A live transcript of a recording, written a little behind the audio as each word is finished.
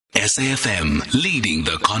SAFM, leading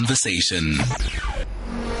the conversation.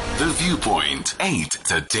 The Viewpoint, 8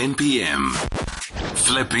 to 10 p.m.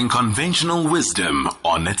 Flipping conventional wisdom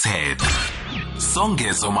on its head.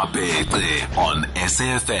 Songezo Mapete on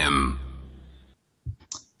SAFM.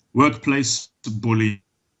 Workplace bullying,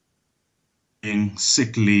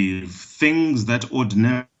 sick leave, things that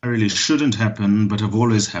ordinarily shouldn't happen but have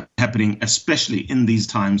always happening, especially in these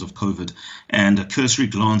times of COVID. And a cursory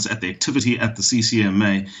glance at the activity at the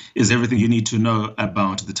CCMA is everything you need to know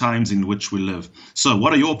about the times in which we live. So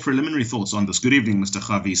what are your preliminary thoughts on this? Good evening, Mr.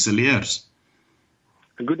 Gawie Cillie.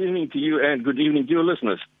 Good evening to you and good evening to your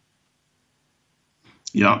listeners.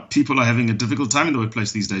 Yeah, people are having a difficult time in the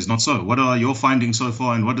workplace these days, not so? What are your findings so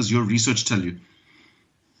far and what does your research tell you?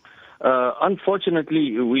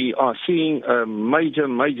 Unfortunately, we are seeing a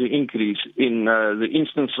major increase in the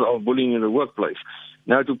instances of bullying in the workplace.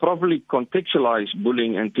 Now, to properly contextualize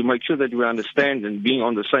bullying and to make sure that we understand and being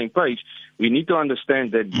on the same page, we need to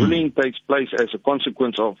understand that bullying takes place as a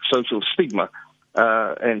consequence of social stigma.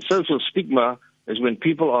 And social stigma is when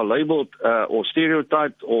people are labeled or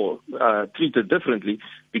stereotyped or treated differently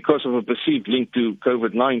because of a perceived link to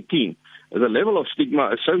COVID-19. The level of stigma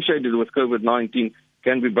associated with COVID-19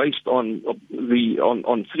 can be based on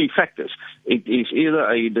three factors. It is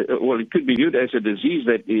either it could be viewed as a disease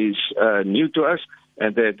that is new to us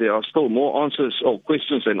and that there are still more answers or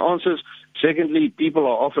questions than answers. Secondly, people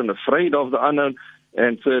are often afraid of the unknown.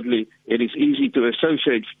 And thirdly, it is easy to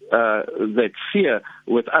associate that fear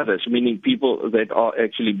with others, meaning people that are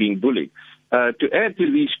actually being bullied. To add to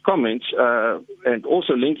these comments, and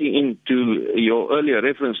also linking into your earlier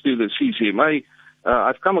reference to the CCMA,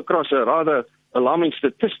 I've come across a rather alarming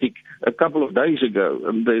statistic a couple of days ago.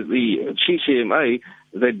 The CCMA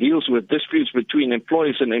that deals with disputes between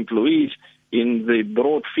employers and employees in the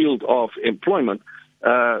broad field of employment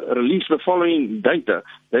released the following data,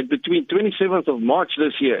 that between 27th of March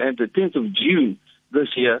this year and the 10th of June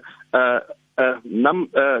this year,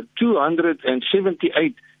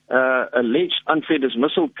 278 alleged unfair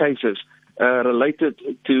dismissal cases related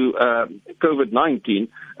to COVID-19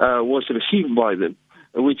 was received by them,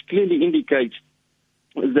 which clearly indicates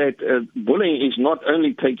that bullying is not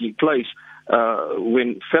only taking place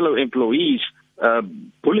when fellow employees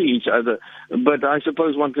bully each other, but I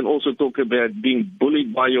suppose one can also talk about being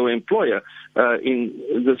bullied by your employer in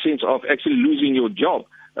the sense of actually losing your job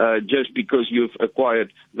just because you've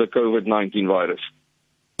acquired the COVID-19 virus.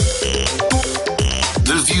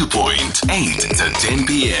 The Viewpoint, 8 to 10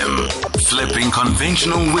 p.m. Flipping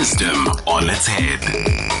conventional wisdom on its head.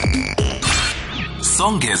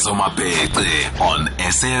 Songezo Mapete on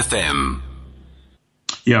SAFM.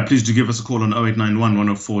 Yeah, please do give us a call on 0891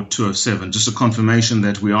 104 207. Just a confirmation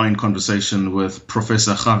that we are in conversation with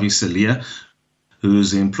Professor Gawie Cillie,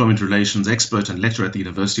 who's the employment relations expert and lecturer at the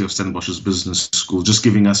University of Stellenbosch's Business School, just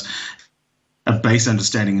giving us a base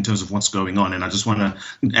understanding in terms of what's going on. And I just want to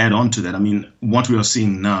add on to that. I mean, what we are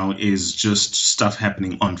seeing now is just stuff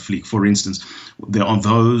happening on fleek. For instance, there are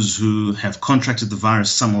those who have contracted the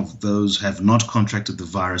virus. Some of those have not contracted the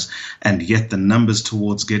virus. And yet the numbers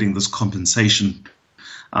towards getting this compensation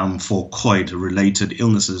for COVID-related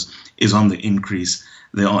illnesses is on the increase.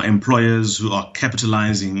 There are employers who are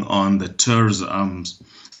capitalizing on the tourism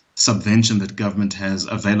subvention that government has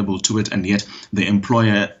available to it, and yet the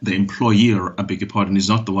employer, I beg your pardon, is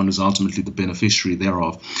not the one who's ultimately the beneficiary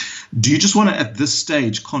thereof. Do you just want to, at this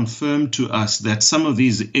stage, confirm to us that some of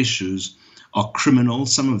these issues are criminal,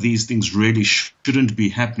 some of these things really shouldn't be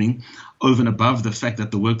happening, over and above the fact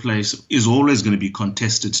that the workplace is always going to be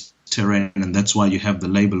contested terrain, and that's why you have the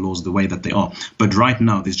labor laws the way that they are. But right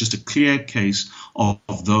now, there's just a clear case of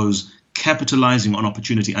those capitalizing on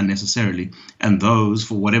opportunity unnecessarily, and those,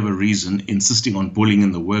 for whatever reason, insisting on bullying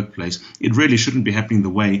in the workplace. It really shouldn't be happening the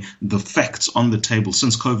way the facts on the table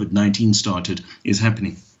since COVID-19 started is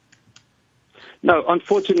happening. No,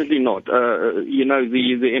 unfortunately not.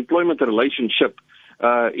 The employment relationship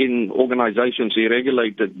in organizations is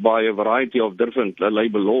regulated by a variety of different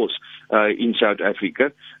labor laws in South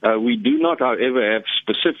Africa. We do not, however, have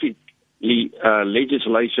specific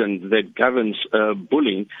legislation that governs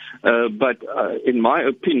bullying, but in my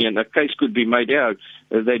opinion, a case could be made out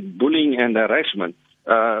that bullying and harassment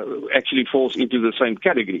actually falls into the same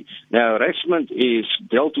category. Now, harassment is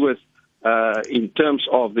dealt with in terms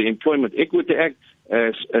of the Employment Equity Act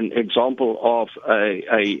as an example of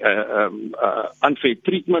unfair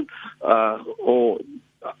treatment or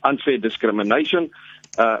unfair discrimination.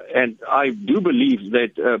 And I do believe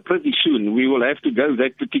that pretty soon we will have to go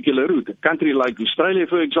that particular route. A country like Australia,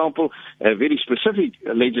 for example, a very specific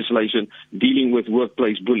legislation dealing with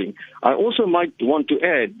workplace bullying. I also might want to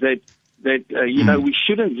add that that we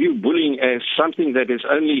shouldn't view bullying as something that has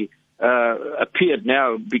only appeared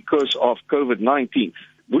now because of COVID-19.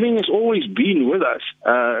 Bullying has always been with us,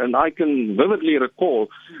 and I can vividly recall,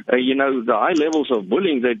 the high levels of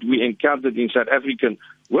bullying that we encountered in South African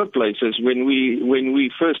workplaces when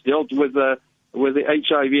we first dealt with the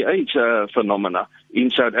HIV/AIDS phenomena in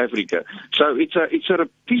South Africa. So it's a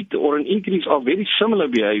repeat or an increase of very similar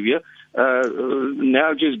behavior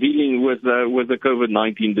now, just dealing with the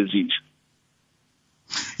COVID-19 disease.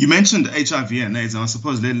 You mentioned HIV and AIDS, and I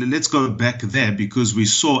suppose let's go back there because we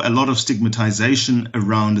saw a lot of stigmatization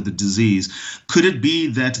around the disease. Could it be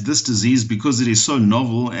that this disease, because it is so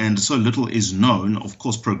novel and so little is known, of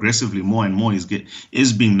course, progressively more and more is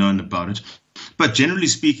being known about it, but generally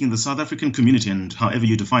speaking, the South African community, and however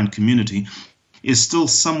you define community, is still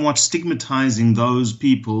somewhat stigmatizing those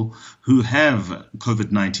people who have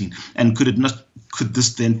COVID-19. And could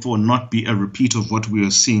this therefore not be a repeat of what we are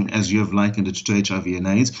seeing as you have likened it to HIV and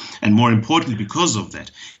AIDS? And more importantly, because of that,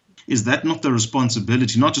 is that not the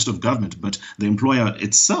responsibility, not just of government, but the employer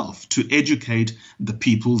itself to educate the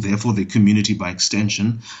people, therefore the community by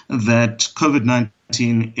extension, that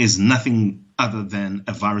COVID-19 is nothing other than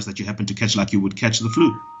a virus that you happen to catch like you would catch the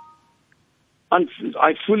flu?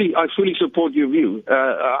 I fully support your view.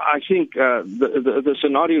 I think the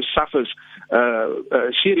scenario suffers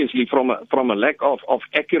seriously from a lack of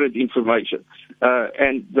accurate information,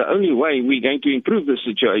 and the only way we're going to improve the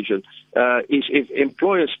situation is if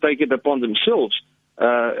employers take it upon themselves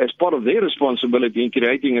as part of their responsibility in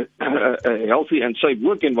creating a healthy and safe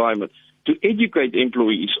work environment to educate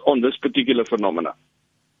employees on this particular phenomena,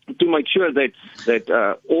 to make sure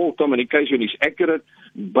that all communication is accurate,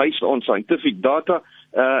 based on scientific data,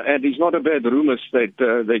 and it's not about rumors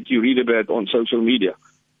that you read about on social media.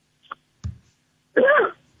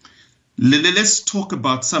 Let's talk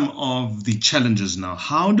about some of the challenges now.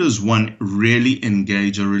 How does one really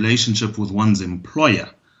engage a relationship with one's employer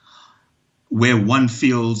where one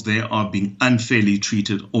feels they are being unfairly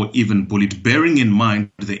treated or even bullied, bearing in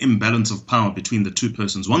mind the imbalance of power between the two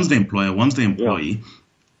persons? One's the employer, one's the employee.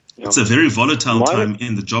 Yeah. It's a very volatile time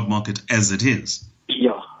in the job market as it is.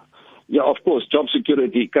 Yeah, of course, job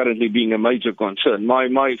security currently being a major concern.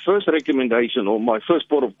 My first recommendation or my first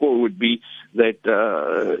port of call would be that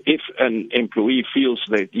if an employee feels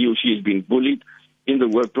that he or she has been bullied in the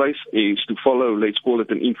workplace, is to follow, let's call it,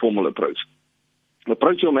 an informal approach.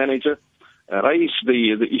 Approach your manager, raise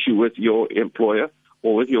the issue with your employer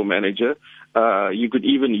or with your manager. You could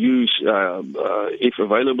even use, if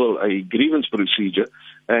available, a grievance procedure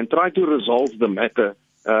and try to resolve the matter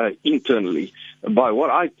internally by what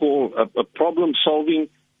I call a problem-solving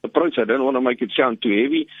approach. I don't want to make it sound too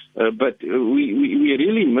heavy, but we're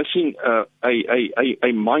really missing a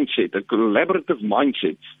mindset, a collaborative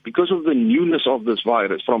mindset, because of the newness of this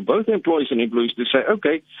virus, from both employees and employees to say,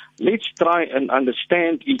 okay, let's try and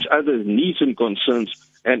understand each other's needs and concerns,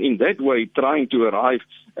 and in that way trying to arrive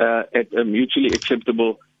at a mutually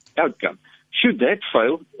acceptable outcome. Should that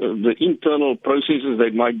fail, the internal processes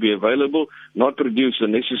that might be available not produce the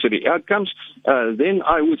necessary outcomes, then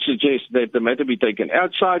I would suggest that the matter be taken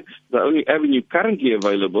outside. The only avenue currently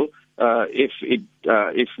available,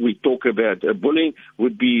 if we talk about bullying,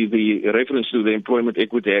 would be the reference to the Employment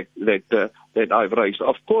Equity Act that I've raised.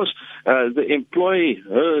 Of course, the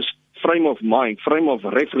employer's frame of mind, frame of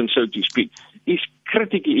reference, so to speak, is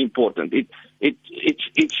critically important.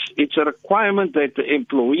 It's a requirement that the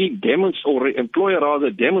employee employer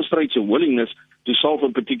demonstrates a willingness to solve a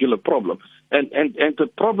particular problem. And the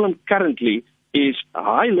problem currently is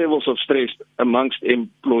high levels of stress amongst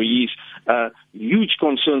employees, huge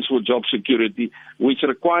concerns for job security, which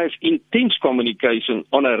requires intense communication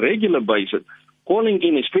on a regular basis. Calling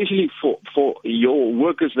in, especially for your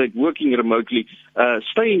workers that working remotely,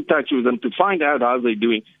 stay in touch with them to find out how they're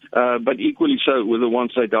doing, but equally so with the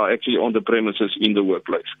ones that are actually on the premises in the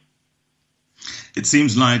workplace. It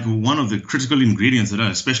seems like one of the critical ingredients that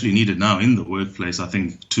are especially needed now in the workplace, I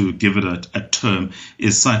think, to give it a term,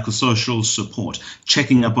 is psychosocial support.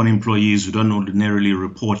 Checking up on employees who don't ordinarily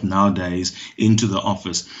report nowadays into the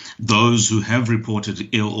office. Those who have reported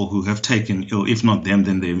ill or who have taken ill, if not them,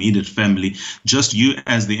 then their immediate family. Just you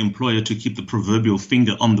as the employer to keep the proverbial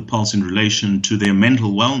finger on the pulse in relation to their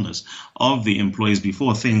mental wellness of the employees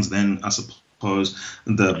before things then, I suppose,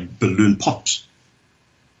 the balloon pops.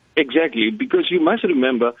 Exactly, because you must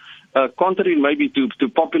remember, contrary maybe to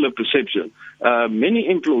popular perception, many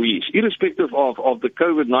employees, irrespective of the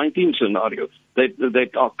COVID-19 scenario, that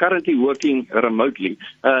are currently working remotely,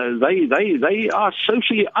 they are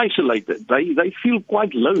socially isolated. They feel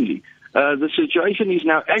quite lonely. The situation is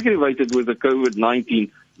now aggravated with the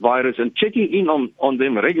COVID-19 virus, and checking in on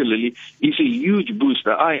them regularly is a huge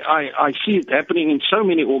booster. I see it happening in so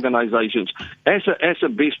many organizations as a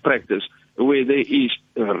best practice, where there is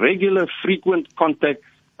regular, frequent contact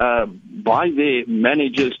by their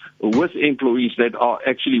managers with employees that are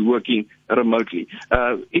actually working remotely.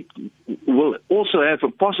 It will also have a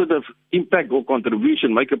positive impact or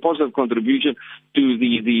contribution, make a positive contribution to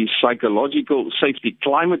the psychological safety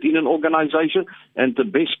climate in an organization, and the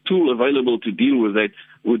best tool available to deal with that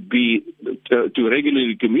would be to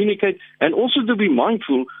regularly communicate, and also to be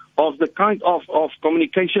mindful of the kind of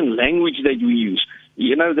communication language that we use.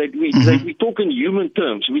 You know, that we talk in human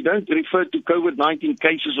terms. We don't refer to COVID-19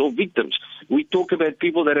 cases or victims. We talk about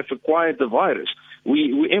people that have acquired the virus.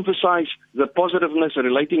 We emphasize the positiveness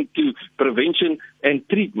relating to prevention and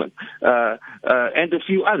treatment, and a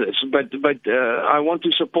few others. But I want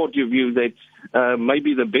to support your view that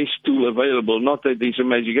maybe the best tool available, not that there's a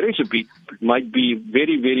magic recipe, might be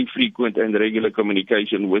very, very frequent and regular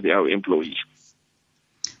communication with our employees.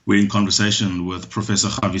 We're in conversation with Professor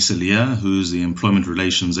Gawie Cillie, who's the employment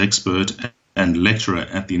relations expert and lecturer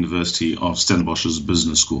at the University of Stellenbosch's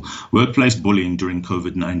Business School. Workplace bullying during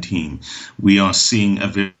COVID-19. We are seeing a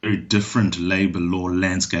very different labor law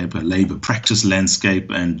landscape, a labor practice landscape,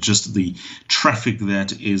 and just the traffic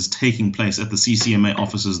that is taking place at the CCMA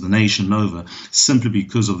offices the nation over, simply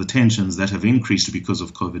because of the tensions that have increased because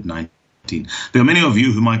of COVID-19. There are many of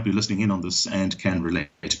you who might be listening in on this and can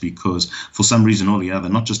relate, because for some reason or the other,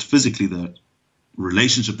 not just physically the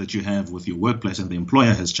relationship that you have with your workplace and the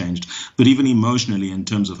employer has changed, but even emotionally in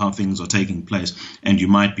terms of how things are taking place, and you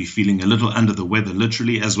might be feeling a little under the weather,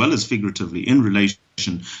 literally as well as figuratively, in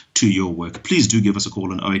relation to your work. Please do give us a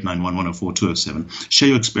call on 0891 104 207. Share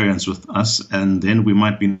your experience with us, and then we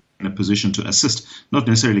might be in a position to assist, not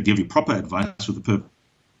necessarily give you proper advice with the purpose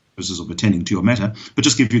of attending to your matter, but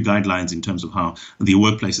just give you guidelines in terms of how the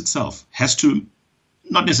workplace itself has to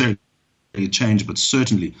not necessarily change, but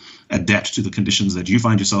certainly adapt to the conditions that you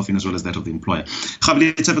find yourself in, as well as that of the employer.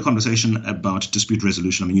 Gawie, let's have a conversation about dispute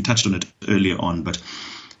resolution. I mean, you touched on it earlier on, but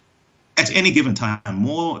at any given time,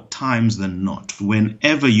 more times than not,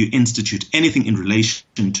 whenever you institute anything in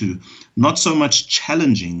relation to not so much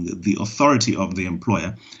challenging the authority of the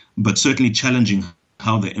employer, but certainly challenging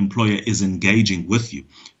how the employer is engaging with you,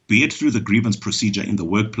 be it through the grievance procedure in the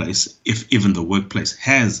workplace, if even the workplace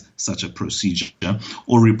has such a procedure,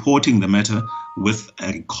 or reporting the matter with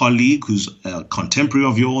a colleague who's a contemporary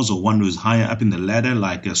of yours, or one who's higher up in the ladder,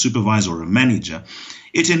 like a supervisor or a manager,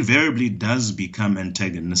 it invariably does become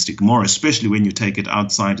antagonistic, more especially when you take it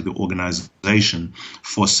outside the organization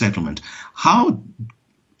for settlement. How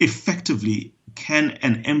effectively can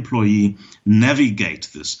an employee navigate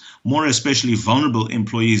this, more especially vulnerable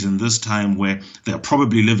employees in this time where they're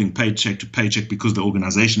probably living paycheck to paycheck because the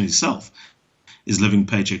organization itself is living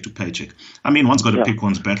paycheck to paycheck? I mean, one's got to pick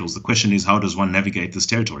one's battles. The question is, how does one navigate this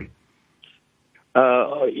territory?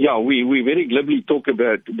 We very glibly talk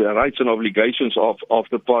about the rights and obligations of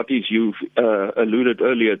the parties. You've alluded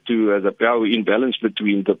earlier to the power imbalance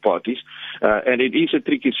between the parties, and it is a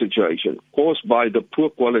tricky situation caused by the poor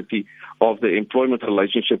quality of the employment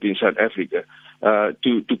relationship in South Africa.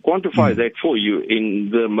 To quantify that for you, in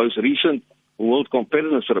the most recent World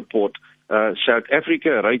Competitiveness Report, South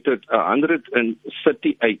Africa rated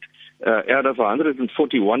 138 out of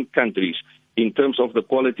 141 countries in terms of the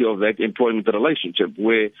quality of that employment relationship,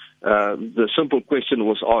 where the simple question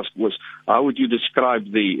was asked was, how would you describe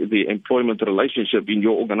the employment relationship in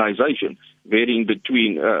your organization, varying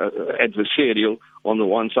between adversarial on the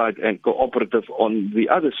one side and cooperative on the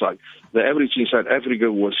other side? The average in South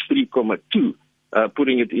Africa was 3.2,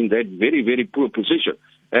 putting it in that very, very poor position.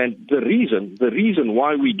 And the reason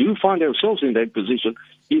why we do find ourselves in that position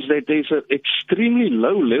is that there's an extremely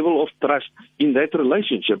low level of trust in that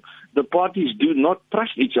relationship. The parties do not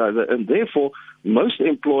trust each other, and therefore most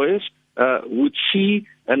employers would see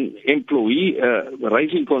an employee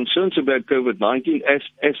raising concerns about COVID-19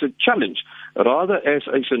 as a challenge, rather as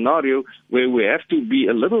a scenario where we have to be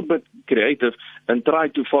a little bit creative and try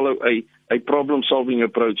to follow a problem-solving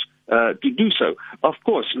approach to do so. Of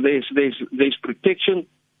course, there's protection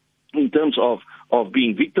in terms of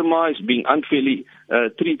being victimized, being unfairly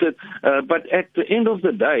treated, but at the end of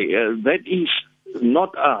the day, that is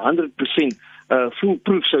not 100%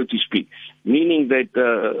 foolproof, so to speak, meaning that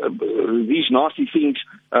these nasty things,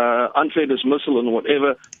 unfair dismissal and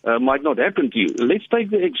whatever, might not happen to you. Let's take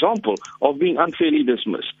the example of being unfairly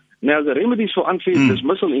dismissed. Now, the remedies for unfair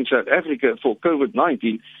dismissal in South Africa for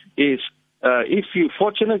COVID-19 is if you're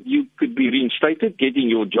fortunate, you could be reinstated, getting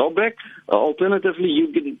your job back. Alternatively,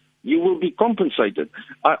 you can you will be compensated.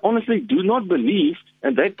 I honestly do not believe,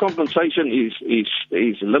 and that compensation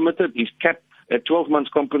is limited, is capped at 12 months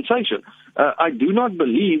compensation. I do not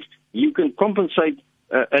believe you can compensate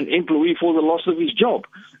an employee for the loss of his job.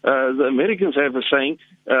 The Americans have a saying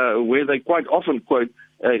where they quite often quote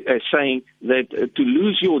as saying that to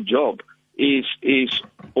lose your job is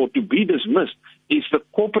or to be dismissed is the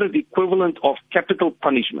corporate equivalent of capital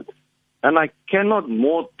punishment. And I cannot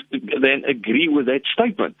more than agree with that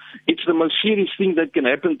statement. It's the most serious thing that can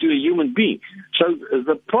happen to a human being. So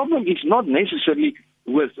the problem is not necessarily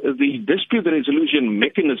with the dispute resolution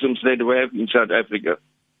mechanisms that we have in South Africa.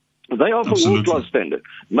 They offer world-class standard.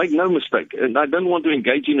 Make no mistake. And I don't want to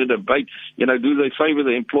engage in a debate, do they favor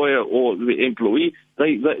the employer or the employee?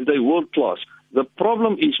 They're world-class. The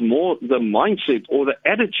problem is more the mindset or the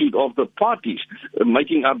attitude of the parties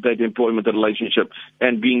making up that employment relationship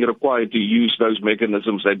and being required to use those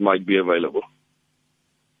mechanisms that might be available.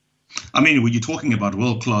 I mean, when you're talking about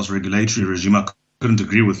world-class regulatory regime, I couldn't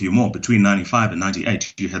agree with you more. Between 95 and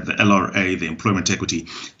 98, you had the LRA, the Employment Equity,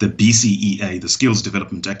 the BCEA, the Skills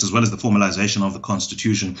Development Act, as well as the formalization of the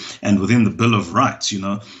Constitution. And within the Bill of Rights,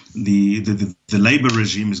 the labor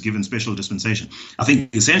regime is given special dispensation. I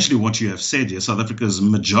think essentially what you have said here, South Africa's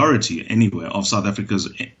majority anyway of South Africa's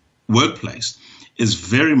workplace is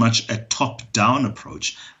very much a top-down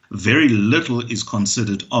approach. Very little is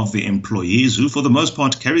considered of the employees who, for the most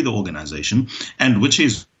part, carry the organization, and which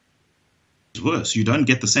is worse. You don't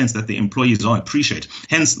get the sense that the employees are appreciated.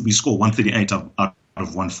 Hence, we score 138 out of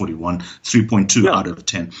 141, 3.2 out of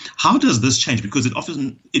 10. How does this change? Because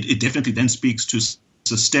it definitely then speaks to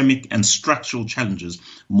systemic and structural challenges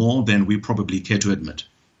more than we probably care to admit.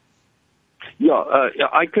 Yeah,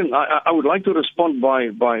 I would like to respond by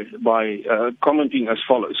commenting as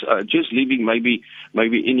follows. Just leaving maybe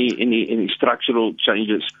any structural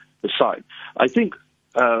changes aside. I think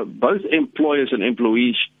both employers and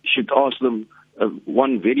employees should ask them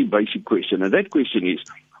one very basic question, and that question is,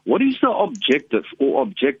 what is the objective or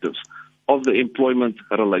objectives of the employment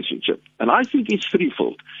relationship? And I think it's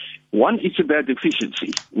threefold. One, it's about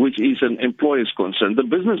efficiency, which is an employer's concern. The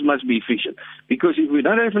business must be efficient, because if we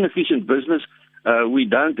don't have an efficient business, we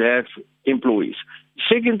don't have employees.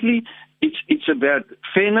 Secondly, it's about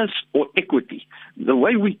fairness or equity. The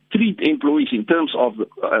way we treat employees in terms of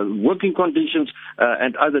working conditions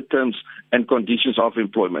and other terms and conditions of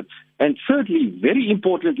employment. And thirdly, very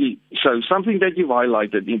importantly, so something that you've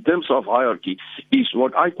highlighted in terms of hierarchy is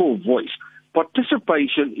what I call voice,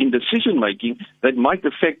 participation in decision-making that might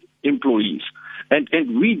affect employees. And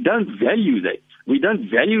we don't value that. We don't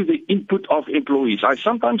value the input of employees. I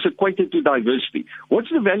sometimes equate it to diversity. What's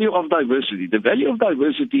the value of diversity? The value of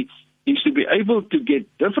diversity is to be able to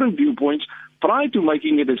get different viewpoints prior to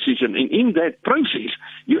making a decision. And in that process,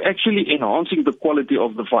 you're actually enhancing the quality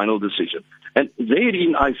of the final decision. And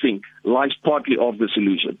therein, I think, lies partly of the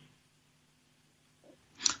solution.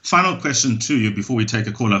 Final question to you before we take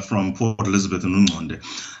a caller from Port Elizabeth and Umgonde.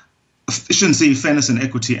 Efficiency, fairness and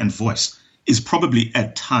equity and voice is probably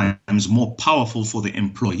at times more powerful for the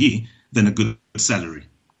employee than a good salary.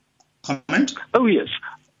 Comment? Oh, yes.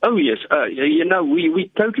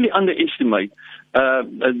 We totally underestimate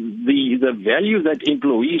the value that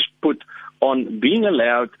employees put on being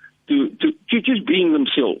allowed to just being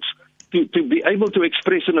themselves, to be able to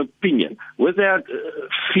express an opinion without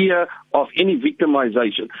fear of any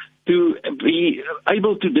victimization, to be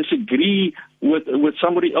able to disagree with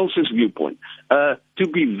somebody else's viewpoint, to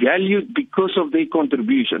be valued because of their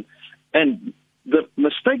contribution. And the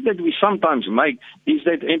mistake that we sometimes make is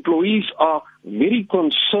that employees are very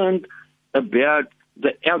concerned about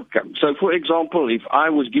the outcome. So, for example, if I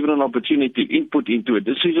was given an opportunity to input into a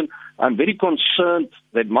decision, I'm very concerned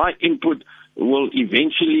that my input will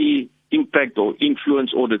eventually impact or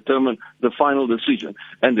influence or determine the final decision.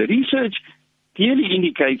 And the research clearly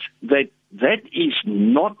indicates that that is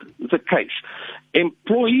not the case.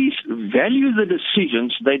 Employees value the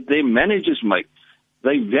decisions that their managers make.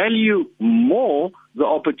 They value more the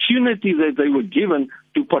opportunity that they were given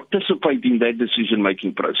to participate in that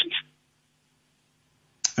decision-making process.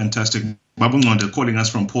 Fantastic. Babungonde calling us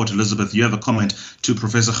from Port Elizabeth. You have a comment to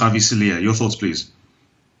Professor Gawie Cillie. Your thoughts, please.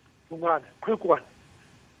 Bungane, quick one.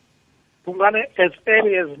 Bungane, as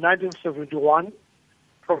early as 1971,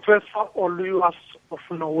 Professor Oluwas of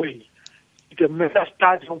Norway did a meta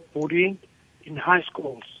study of bullying in high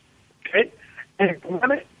schools. Okay? And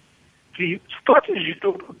Bungane, the strategy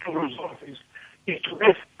to resolve this is to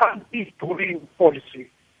have anti-bullying policy.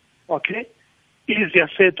 Okay? Easier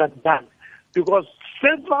said than done. Because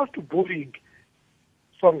central to bullying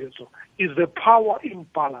is the power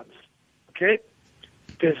imbalance. Okay?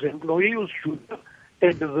 There's an employee who's junior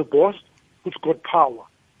and there's a boss who's got power,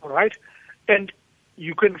 all right? And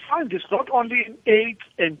you can find this not only in AIDS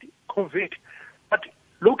and COVID, but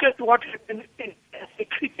look at what happened in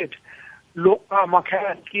cricket. Look,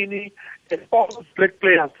 Makayakini and all those black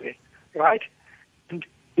players there, right? And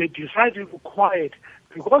they decided to be quiet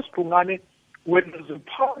because, Pungane, when there's a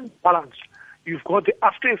power imbalance, you've got the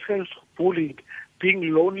after effects of bullying,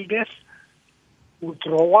 being loneliness,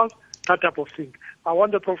 withdrawal, that type of thing. I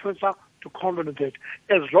want the professor to comment on that.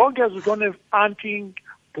 As long as we don't have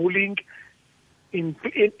anti-bullying in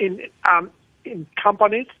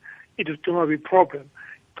companies, it is going to be a problem.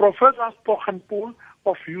 Professor Spochenpool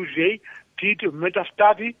of UJ did a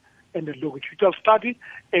meta-study and a longitudinal study,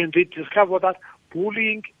 and they discovered that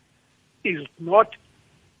bullying is not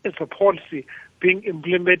as a policy being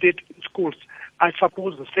implemented in schools. I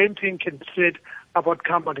suppose the same thing can be said about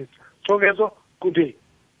companies. So, good day.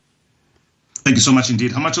 Thank you so much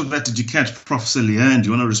indeed. How much of that did you catch, Prof Cillie? And do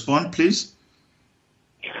you want to respond, please?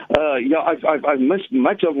 I've missed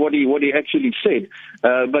much of what he actually said.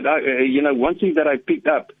 But one thing that I picked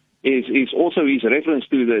up is also his reference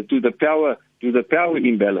to the power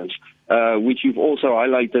imbalance, which you've also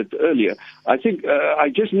highlighted earlier. I think I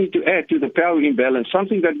just need to add to the power imbalance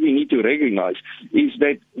something that we need to recognize is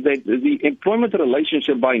that the employment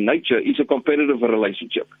relationship by nature is a competitive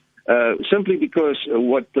relationship. Simply because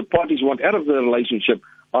what the parties want out of the relationship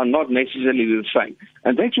are not necessarily the same.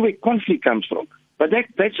 And that's where conflict comes from. But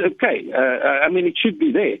that's okay. It should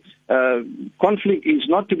be there. Conflict is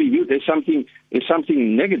not to be viewed as something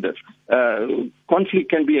negative. Conflict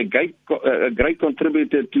can be a great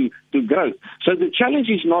contributor to growth. So the challenge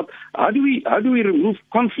is not how do we remove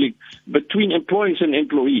conflict between employers and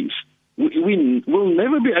employees. We will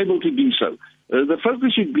never be able to do so. The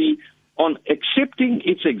focus should be on accepting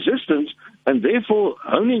its existence and therefore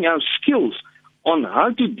honing our skills on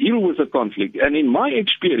how to deal with the conflict. And in my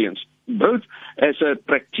experience, both as a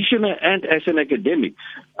practitioner and as an academic,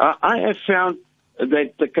 I have found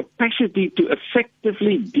that the capacity to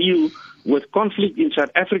effectively deal with conflict in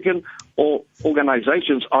South African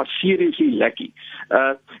organizations are seriously lacking.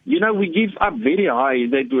 We give up very high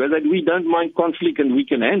that we don't mind conflict and we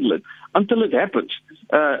can handle it until it happens.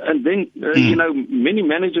 And then, many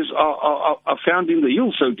managers are found in the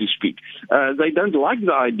hill, so to speak. They don't like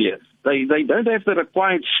the idea. They don't have the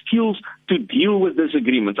required skills to deal with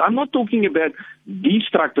disagreements. I'm not talking about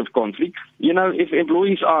destructive conflict. If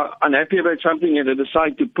employees are unhappy about something and they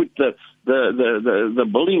decide to put the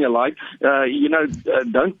building alight,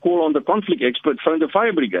 don't call on the conflict expert, phone the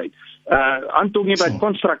fire brigade. I'm talking about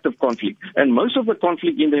constructive conflict. And most of the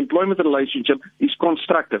conflict in the employment relationship is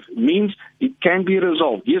constructive. It means it can be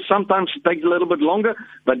resolved. Yes, sometimes it takes a little bit longer,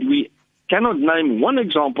 but we cannot name one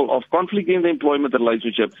example of conflict in the employment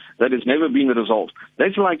relationship that has never been resolved.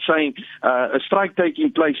 That's like saying a strike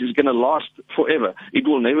taking place is going to last forever. It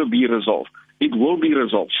will never be resolved. It will be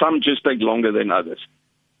resolved. Some just take longer than others.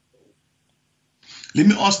 Let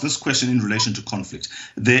me ask this question in relation to conflict.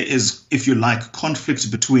 There is, if you like, conflict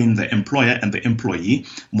between the employer and the employee,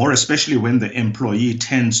 more especially when the employee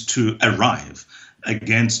tends to arrive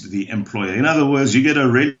against the employer. In other words, you get a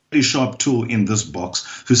really sharp tool in this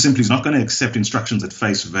box who simply is not going to accept instructions at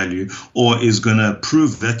face value or is going to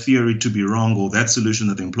prove that theory to be wrong or that solution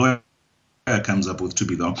that the employer comes up with to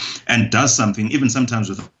be wrong and does something, even sometimes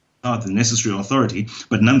without the necessary authority,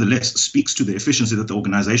 but nonetheless speaks to the efficiency that the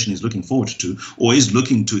organization is looking forward to or is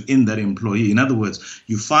looking to in that employee. In other words,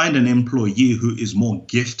 you find an employee who is more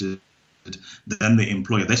gifted than the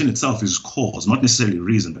employer. That in itself is cause, not necessarily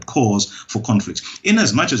reason, but cause for conflicts. In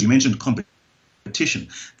as much as you mentioned competition,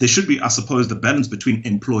 there should be, I suppose, the balance between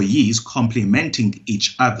employees complementing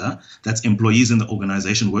each other, that's employees in the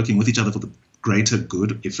organization working with each other for the greater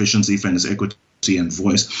good, efficiency, fairness, equity, and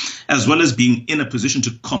voice, as well as being in a position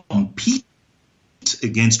to compete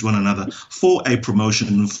against one another for a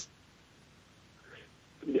promotion.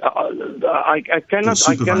 I cannot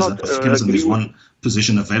there's one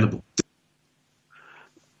position available.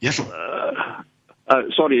 Yes, sure.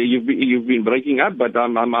 Sorry, you've been breaking up, but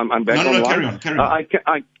I'm back on. No, carry on.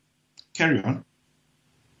 Carry on.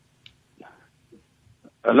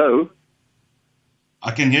 Hello? I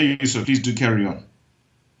can hear you, so please do carry on.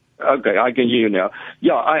 Okay, I can hear you now.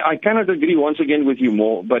 Yeah, I cannot agree once again with you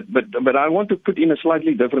more, but I want to put in a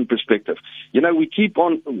slightly different perspective. We keep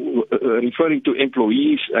on referring to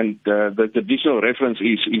employees, and the traditional reference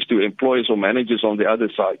is to employers or managers on the other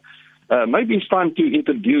side. Maybe it's time to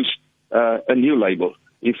introduce a new label,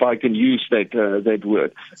 if I can use that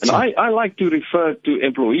word. And I like to refer to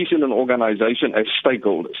employees in an organization as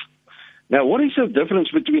stakeholders. Now, what is the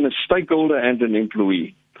difference between a stakeholder and an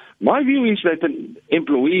employee? My view is that an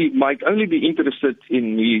employee might only be interested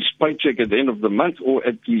in his paycheck at the end of the month or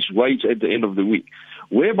at his wage at the end of the week,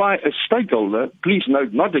 whereby a stakeholder, please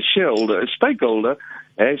note, not a shareholder, a stakeholder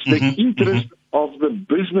has the interest of the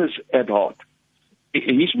business at heart.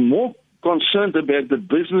 He's more concerned about the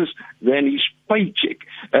business than his paycheck.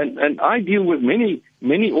 And I deal with many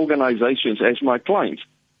organizations as my clients,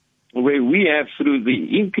 where we have, through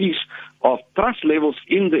the increase of trust levels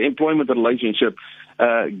in the employment relationship,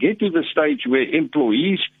 get to the stage where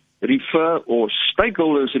employees refer or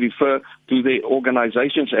stakeholders refer to their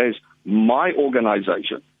organizations as my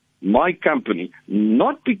organization, my company,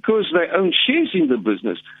 not because they own shares in the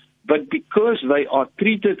business, but because they are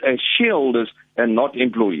treated as shareholders and not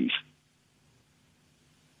employees.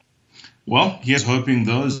 Well, here's hoping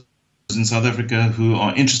those in South Africa who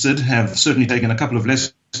are interested have certainly taken a couple of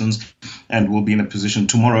lessons and will be in a position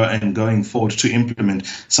tomorrow and going forward to implement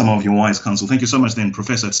some of your wise counsel. Thank you so much then,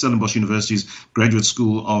 Professor at Stellenbosch University's Graduate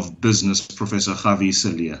School of Business, Professor Gawie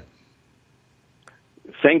Cillie.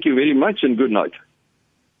 Thank you very much and good night.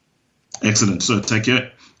 Excellent. So take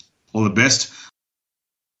care. All the best.